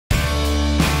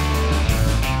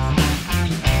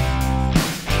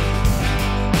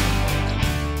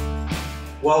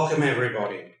Welcome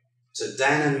everybody to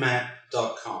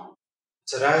danandmatt.com.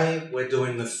 Today we're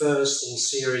doing the first in a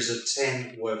series of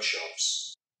 10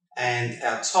 workshops, and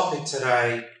our topic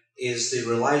today is the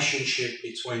relationship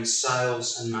between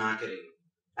sales and marketing.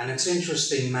 And it's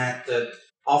interesting, Matt, that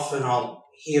often I'll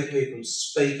hear people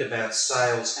speak about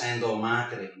sales and or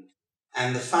marketing,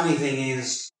 and the funny thing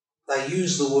is they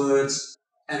use the words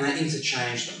and they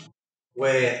interchange them,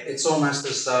 where it's almost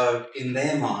as though in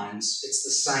their minds it's the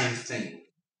same thing.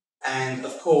 And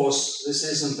of course, this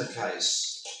isn't the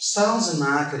case. Sales and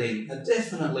marketing are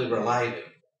definitely related,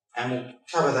 and we'll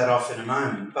cover that off in a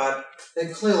moment, but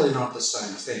they're clearly not the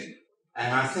same thing.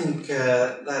 And I think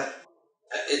that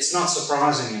it's not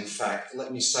surprising, in fact,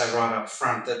 let me say right up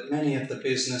front, that many of the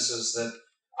businesses that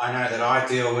I know that I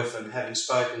deal with, and having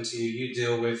spoken to you, you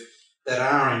deal with, that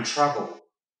are in trouble,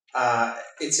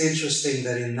 it's interesting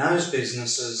that in those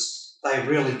businesses, they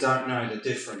really don't know the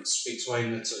difference between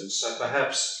the two. So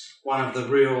perhaps one of the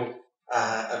real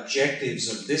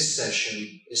objectives of this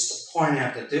session is to point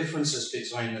out the differences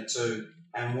between the two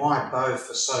and why both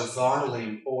are so vitally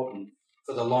important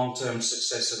for the long-term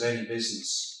success of any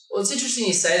business. Well, it's interesting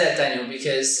you say that, Daniel,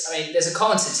 because, there's a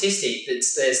common statistic that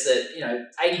says that,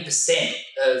 80%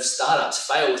 of startups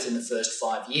fail within the first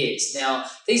 5 years. Now,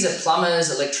 these are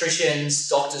plumbers, electricians,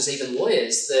 doctors, even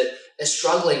lawyers that are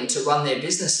struggling to run their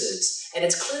businesses. And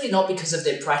it's clearly not because of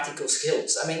their practical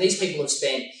skills. These people have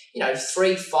spent,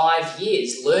 3-5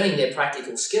 years learning their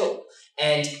practical skill,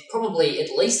 and probably at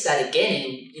least that again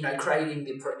in, creating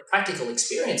the practical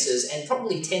experiences, and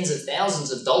probably tens of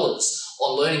thousands of dollars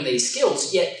on learning these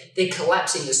skills, yet they're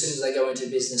collapsing as soon as they go into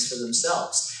business for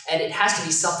themselves. And it has to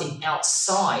be something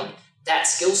outside that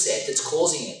skill set that's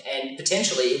causing it, and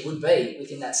potentially it would be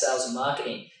within that sales and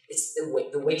marketing. It's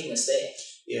the weakness there.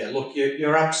 Yeah, look,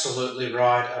 you're absolutely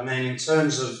right. In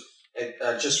terms of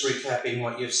just recapping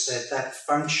what you've said, that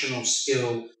functional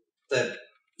skill that,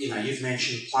 you've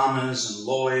mentioned plumbers and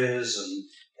lawyers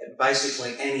and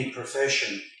basically any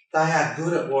profession, they are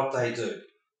good at what they do.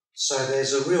 So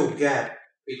there's a real gap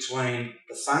between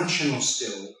the functional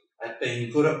skill at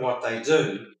being good at what they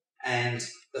do and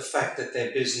the fact that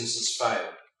their businesses fail.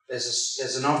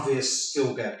 There's an obvious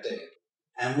skill gap there.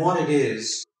 And what it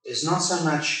is not so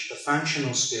much the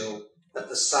functional skill, but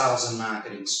the sales and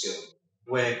marketing skill,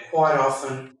 where quite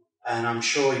often, and I'm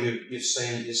sure you've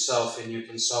seen it yourself in your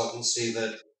consultancy,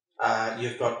 that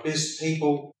you've got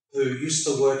people who used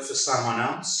to work for someone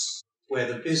else,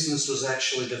 where the business was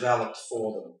actually developed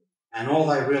for them, and all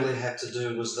they really had to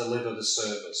do was deliver the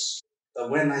service. But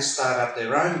when they start up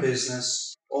their own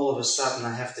business, all of a sudden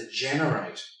they have to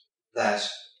generate that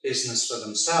business for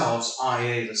themselves,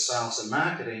 i.e. the sales and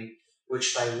marketing,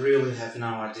 which they really have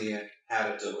no idea how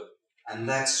to do it. And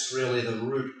that's really the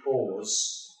root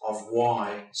cause of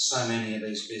why so many of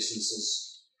these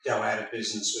businesses go out of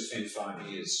business within 5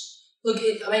 years. Look,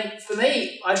 for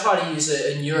me, I try to use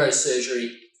a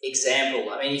neurosurgery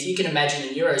example. If you can imagine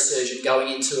a neurosurgeon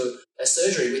going into a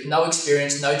surgery with no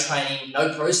experience, no training,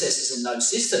 no processes and no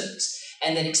systems,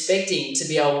 and then expecting to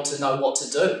be able to know what to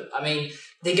do.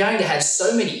 They're going to have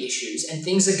so many issues and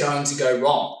things are going to go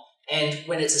wrong. And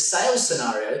when it's a sales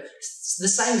scenario, the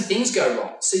same things go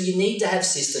wrong. So you need to have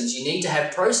systems, you need to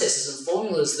have processes and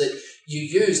formulas that you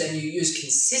use, and you use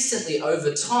consistently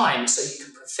over time so you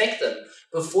can perfect them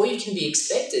before you can be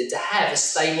expected to have a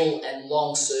stable and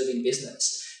long-serving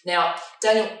business. Now,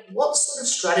 Daniel, what sort of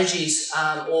strategies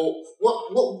or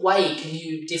what way can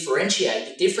you differentiate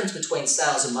the difference between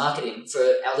sales and marketing for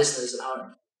our listeners at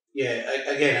home? Yeah,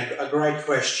 again, a great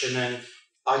question. And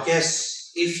I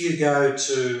guess if you go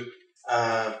to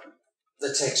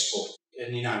the textbook,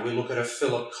 and we look at a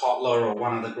Philip Kotler or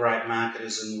one of the great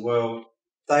marketers in the world,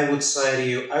 they would say to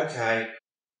you, okay,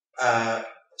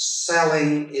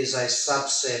 selling is a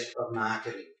subset of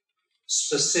marketing.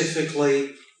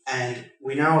 Specifically, and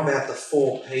we know about the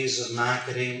 4 Ps of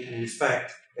marketing, and in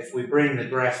fact, if we bring the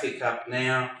graphic up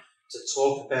now to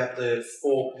talk about the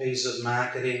 4 Ps of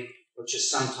marketing, which is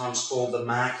sometimes called the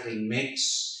marketing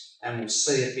mix, and we'll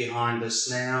see it behind us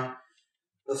now.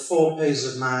 The 4 Ps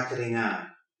of marketing are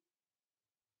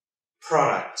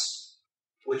product,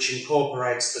 which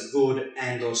incorporates the good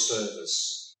and or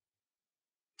service.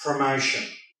 Promotion,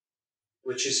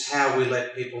 which is how we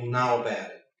let people know about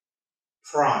it.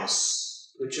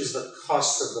 Price, which is the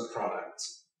cost of the product.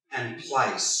 And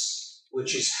place,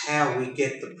 which is how we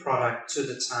get the product to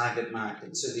the target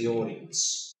market, to the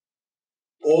audience.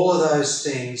 All of those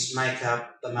things make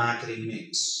up the marketing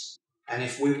mix. And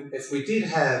if we did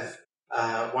have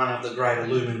one of the great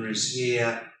luminaries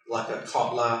here, like a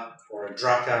Kotler or a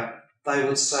Drucker, they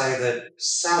would say that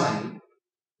selling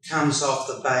comes off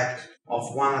the back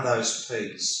of one of those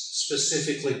P's,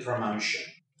 specifically promotion.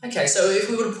 Okay, so if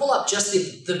we were to pull up just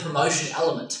the promotion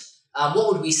element,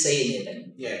 what would we see in there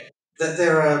then? Yeah, that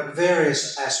there are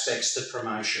various aspects to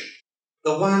promotion.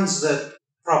 The ones that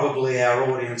probably our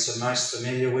audience are most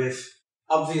familiar with,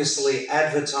 obviously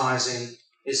advertising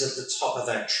is at the top of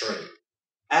that tree.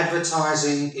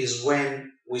 Advertising is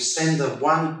when we send a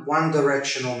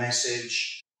one-directional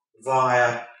message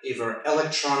via either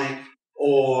electronic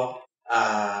or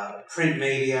print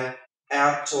media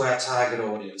out to our target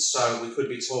audience. So we could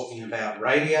be talking about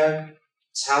radio,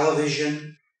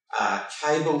 television,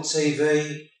 cable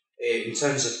TV. In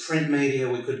terms of print media,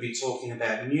 we could be talking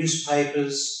about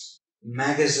newspapers,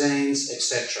 magazines,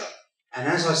 etc. And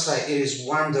as I say, it is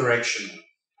one-directional.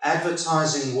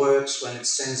 Advertising works when it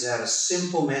sends out a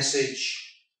simple message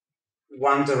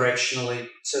one-directionally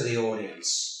to the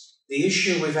audience. The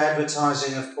issue with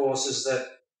advertising, of course, is that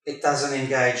it doesn't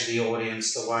engage the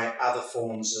audience the way other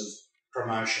forms of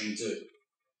promotion do.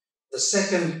 The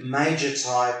second major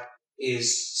type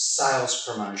is sales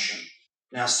promotion.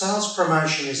 Now, sales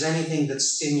promotion is anything that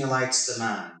stimulates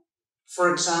demand.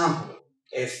 For example,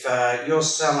 if you're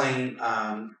selling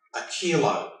a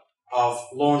kilo of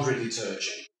laundry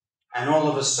detergent and all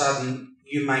of a sudden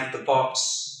you make the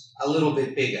box a little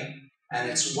bit bigger and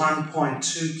it's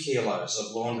 1.2 kilos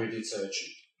of laundry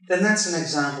detergent, then that's an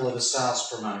example of a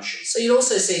sales promotion. So you'd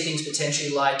also see things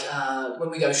potentially like when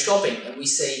we go shopping and we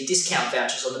see discount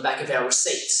vouchers on the back of our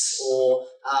receipts, or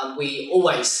we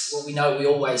always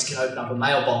can open up a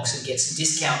mailbox and get some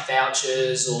discount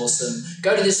vouchers, or some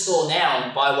go to this store now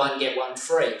and buy one, get one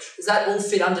free. Does that all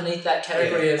fit underneath that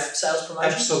category of sales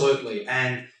promotion? Absolutely.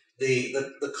 And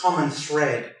the common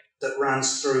thread that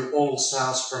runs through all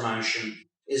sales promotion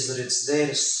is that it's there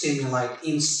to stimulate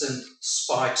instant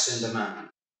spikes in demand.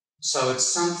 So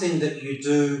it's something that you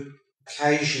do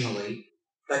occasionally,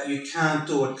 but you can't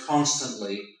do it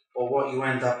constantly, or what you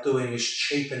end up doing is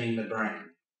cheapening the brand.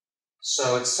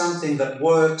 So it's something that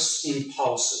works in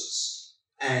pulses,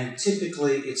 and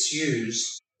typically it's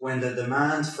used when the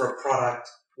demand for a product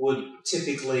would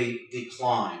typically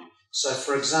decline. So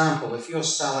for example, if you're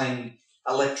selling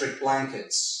electric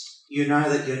blankets, you know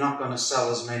that you're not going to sell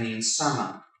as many in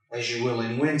summer as you will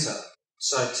in winter.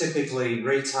 So typically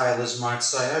retailers might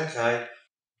say, okay,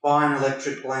 buy an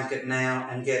electric blanket now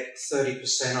and get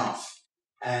 30% off.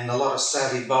 And a lot of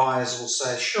savvy buyers will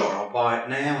say, sure, I'll buy it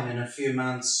now, and in a few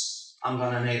months I'm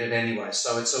going to need it anyway.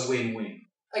 So it's a win-win.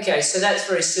 Okay, so that's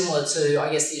very similar to,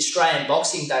 I guess, the Australian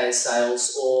Boxing Day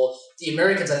sales, or the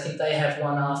Americans, I think they have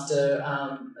one after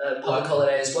a public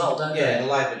holiday as well, don't they? Yeah, the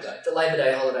Labor Day. The Labor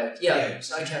Day holiday, yeah.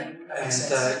 Okay. That makes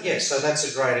sense. So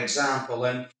that's a great example.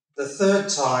 And the third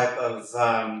type of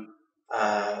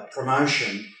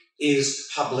promotion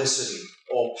is publicity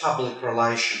or public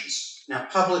relations. Now,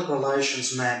 public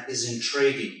relations, Matt, is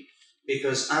intriguing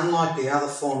because unlike the other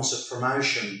forms of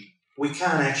promotion, we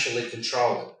can't actually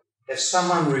control it. If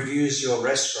someone reviews your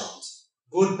restaurant,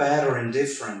 good, bad, or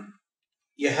indifferent,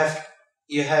 you have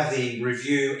the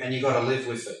review and you've got to live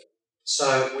with it.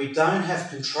 So we don't have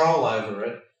control over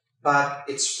it, but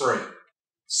it's free.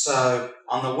 So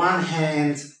on the one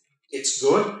hand, it's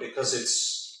good because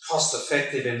it's cost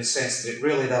effective in the sense that it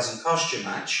really doesn't cost you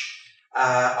much.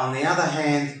 On the other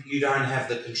hand, you don't have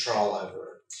the control over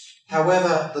it.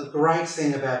 However, the great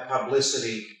thing about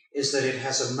publicity is that it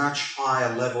has a much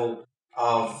higher level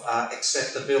of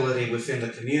acceptability within the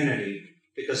community,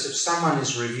 because if someone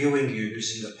is reviewing you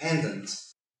who's independent,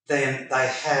 then they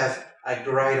have a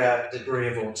greater degree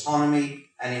of autonomy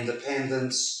and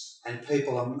independence, and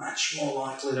people are much more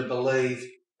likely to believe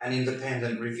an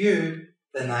independent review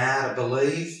than they are to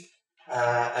believe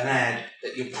an ad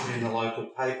that you put in the local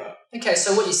paper. Okay,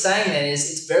 so what you're saying then is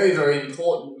it's very, very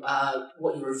important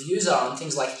what your reviews are on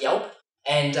things like Yelp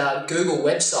and Google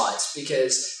websites,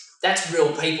 because that's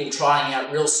real people trying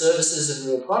out real services and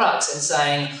real products and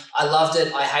saying, I loved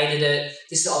it, I hated it,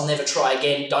 this I'll never try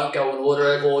again, don't go and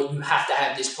order it, or you have to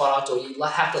have this product, or you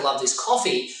have to love this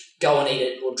coffee, go and eat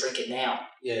it or drink it now.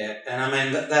 Yeah, and I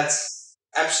mean, that's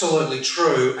absolutely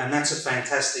true, and that's a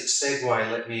fantastic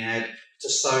segue, let me add, to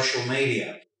social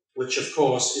media, which of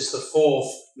course is the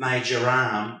fourth major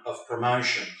arm of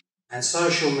promotion. And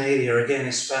social media, again,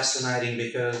 is fascinating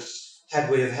because had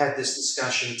we have had this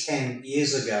discussion 10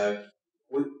 years ago,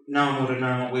 no one would have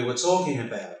known what we were talking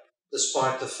about,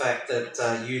 despite the fact that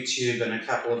YouTube and a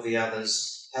couple of the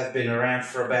others have been around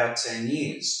for about 10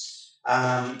 years.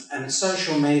 And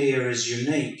social media is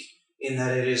unique in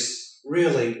that it is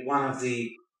really one of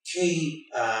the key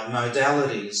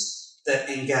modalities that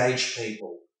engage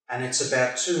people. And it's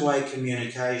about two-way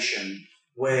communication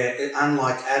where,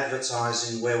 unlike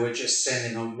advertising, where we're just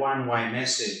sending a one-way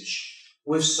message,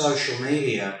 with social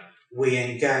media, we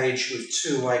engage with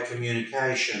two-way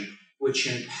communication, which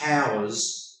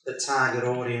empowers the target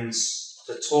audience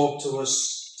to talk to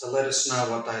us, to let us know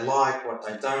what they like, what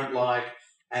they don't like,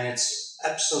 and it's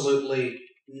absolutely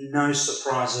no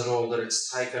surprise at all that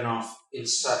it's taken off in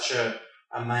such a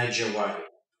major way.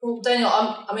 Well, Daniel,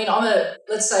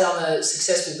 let's say I'm a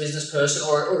successful business person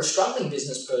or a struggling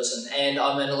business person, and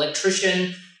I'm an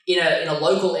electrician in a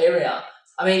local area.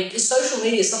 I mean, is social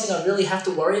media something I really have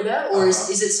to worry about, or is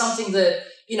it something that,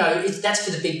 that's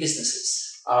for the big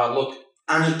businesses? Look,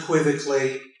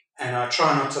 unequivocally, and I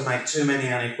try not to make too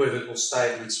many unequivocal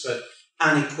statements, but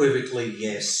unequivocally,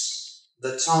 yes.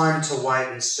 The time to wait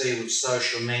and see with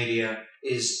social media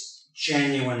is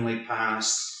genuinely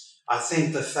past. I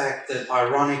think the fact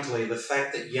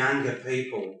that younger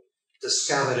people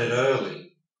discovered it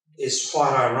early is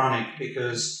quite ironic,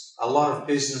 because a lot of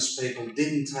business people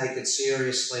didn't take it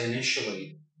seriously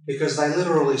initially because they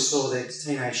literally saw their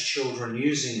teenage children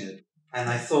using it and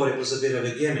they thought it was a bit of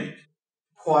a gimmick.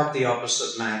 Quite the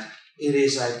opposite, Matt. It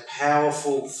is a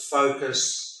powerful,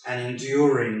 focused and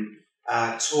enduring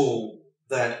tool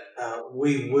that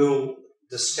we will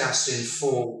discuss in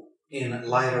full in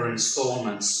later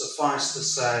installments. Suffice to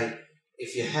say,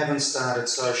 if you haven't started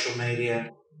social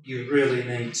media, you really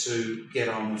need to get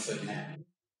on with it now.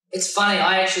 It's funny,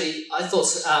 I thought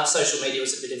social media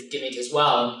was a bit of a gimmick as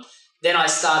well. Then I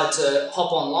started to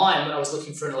hop online when I was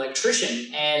looking for an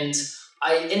electrician, and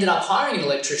I ended up hiring an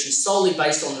electrician solely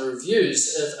based on the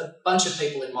reviews of a bunch of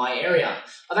people in my area.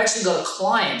 I've actually got a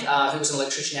client who was an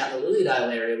electrician out in the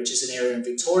Lilydale area, which is an area in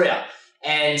Victoria,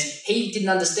 and he didn't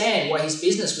understand why his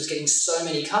business was getting so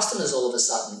many customers all of a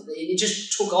sudden. It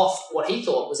just took off what he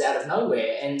thought was out of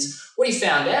nowhere. And what he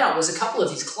found out was a couple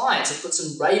of his clients had put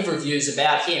some rave reviews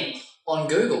about him on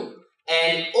Google.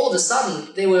 And all of a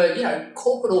sudden, there were,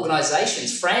 corporate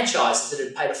organisations, franchises that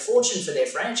had paid a fortune for their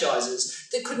franchises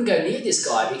that couldn't go near this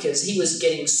guy because he was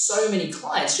getting so many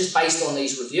clients just based on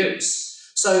these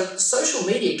reviews. So social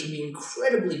media can be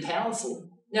incredibly powerful.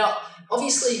 Now,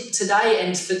 obviously, today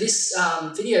and for this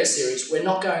video series, we're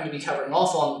not going to be covering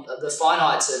off on the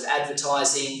finites of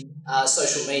advertising,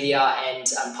 social media and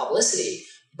publicity,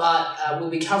 but we'll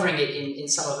be covering it in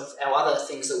some of our other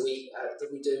things that we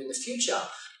do in the future.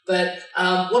 But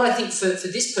what I think for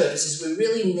this purpose is we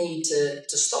really need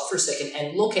to stop for a second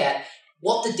and look at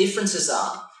what the differences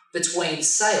are between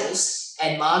sales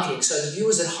and marketing, so the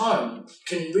viewers at home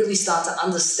can really start to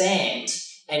understand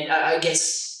and,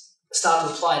 start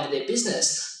to apply into their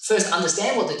business. First,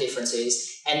 understand what the difference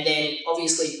is, and then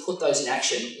obviously put those in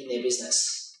action in their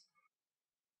business.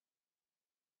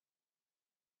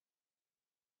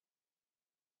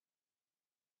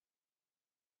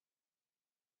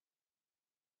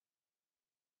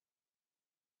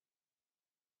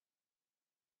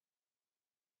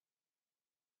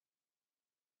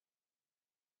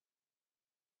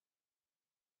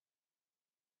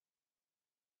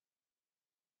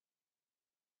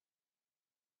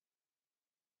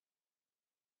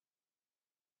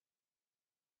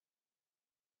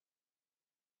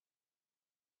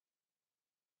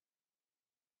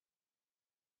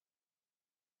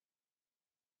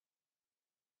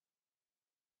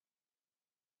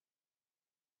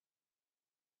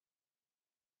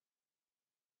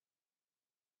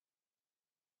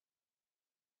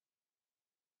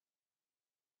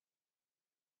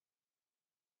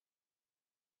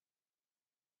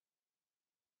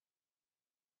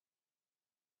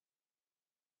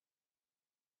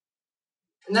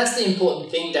 And that's the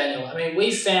important thing, Daniel. I mean, we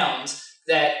found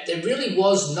that there really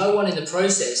was no one in the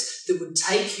process that would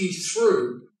take you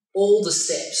through all the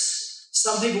steps.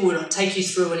 Some people would take you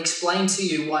through and explain to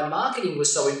you why marketing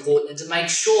was so important and to make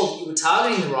sure that you were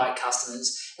targeting the right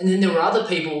customers. And then there were other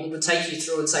people that would take you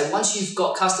through and say, once you've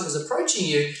got customers approaching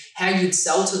you, how you'd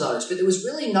sell to those. But there was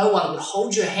really no one that would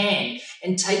hold your hand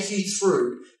and take you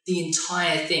through the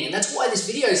entire thing. And that's why this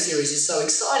video series is so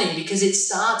exciting, because it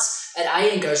starts at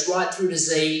A and goes right through to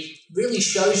Z, really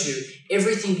shows you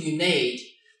everything you need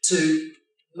to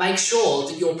make sure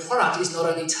that your product is not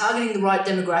only targeting the right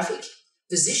demographic,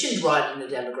 positioned right in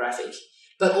the demographic,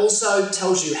 but also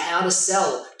tells you how to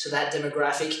sell to that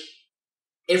demographic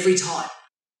every time.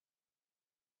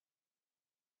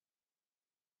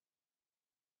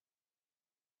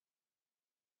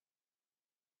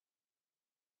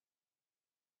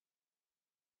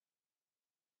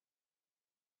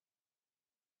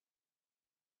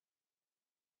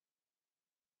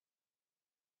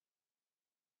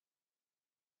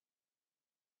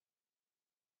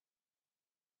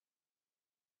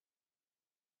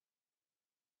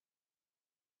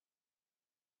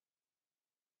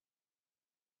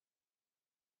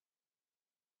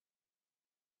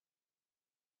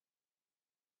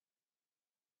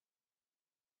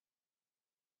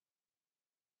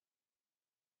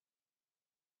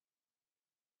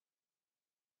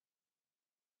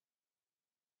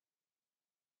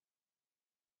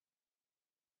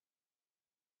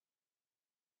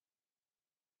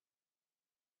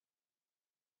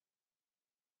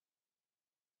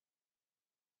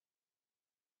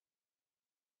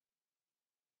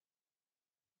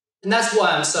 And that's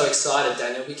why I'm so excited,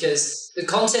 Daniel, because the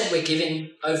content we're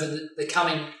giving over the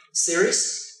coming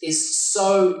series is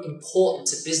so important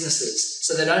to businesses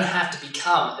so they don't have to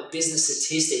become a business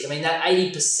statistic. I mean, that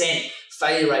 80%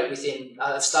 failure rate within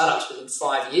startups within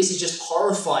 5 years is just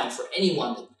horrifying for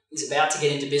anyone that is about to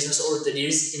get into business or that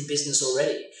is in business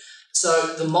already.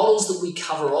 So the models that we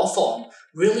cover off on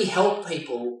really help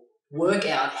people work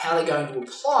out how they're going to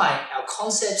apply our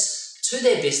concepts to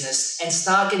their business and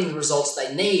start getting the results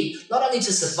they need, not only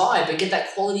to survive, but get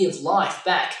that quality of life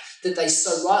back that they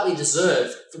so rightly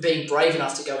deserve for being brave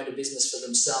enough to go into business for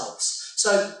themselves.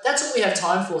 So that's all we have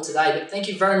time for today, but thank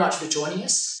you very much for joining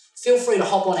us. Feel free to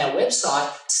hop on our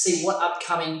website to see what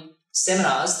upcoming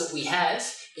seminars that we have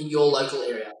in your local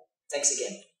area. Thanks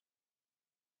again.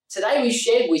 Today we've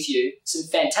shared with you some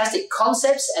fantastic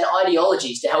concepts and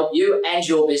ideologies to help you and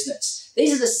your business.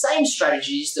 These are the same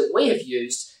strategies that we have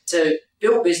used to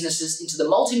build businesses into the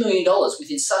multi-million dollars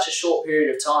within such a short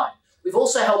period of time. We've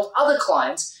also helped other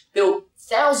clients build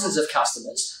thousands of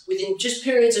customers within just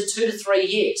periods of 2 to 3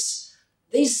 years.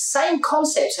 These same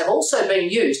concepts have also been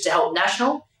used to help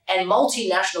national and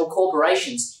multinational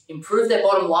corporations improve their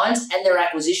bottom lines and their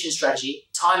acquisition strategy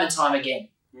time and time again.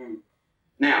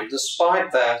 Now,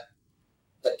 despite that,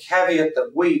 the caveat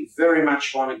that we very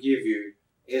much want to give you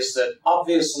is that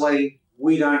obviously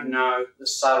we don't know the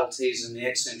subtleties and the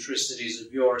eccentricities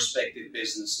of your respective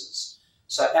businesses.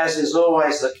 So as is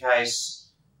always the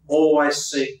case, always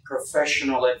seek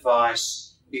professional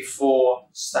advice before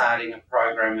starting a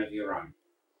program of your own.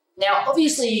 Now,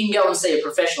 obviously you can go and see a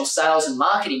professional sales and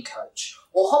marketing coach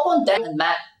or hop on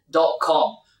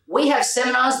danandmatt.com. We have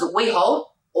seminars that we hold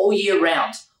all year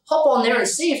round. Hop on there and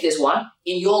see if there's one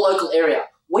in your local area.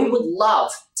 We would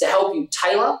love to help you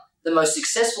tailor the most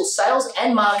successful sales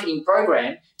and marketing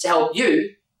program to help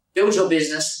you build your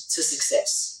business to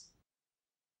success.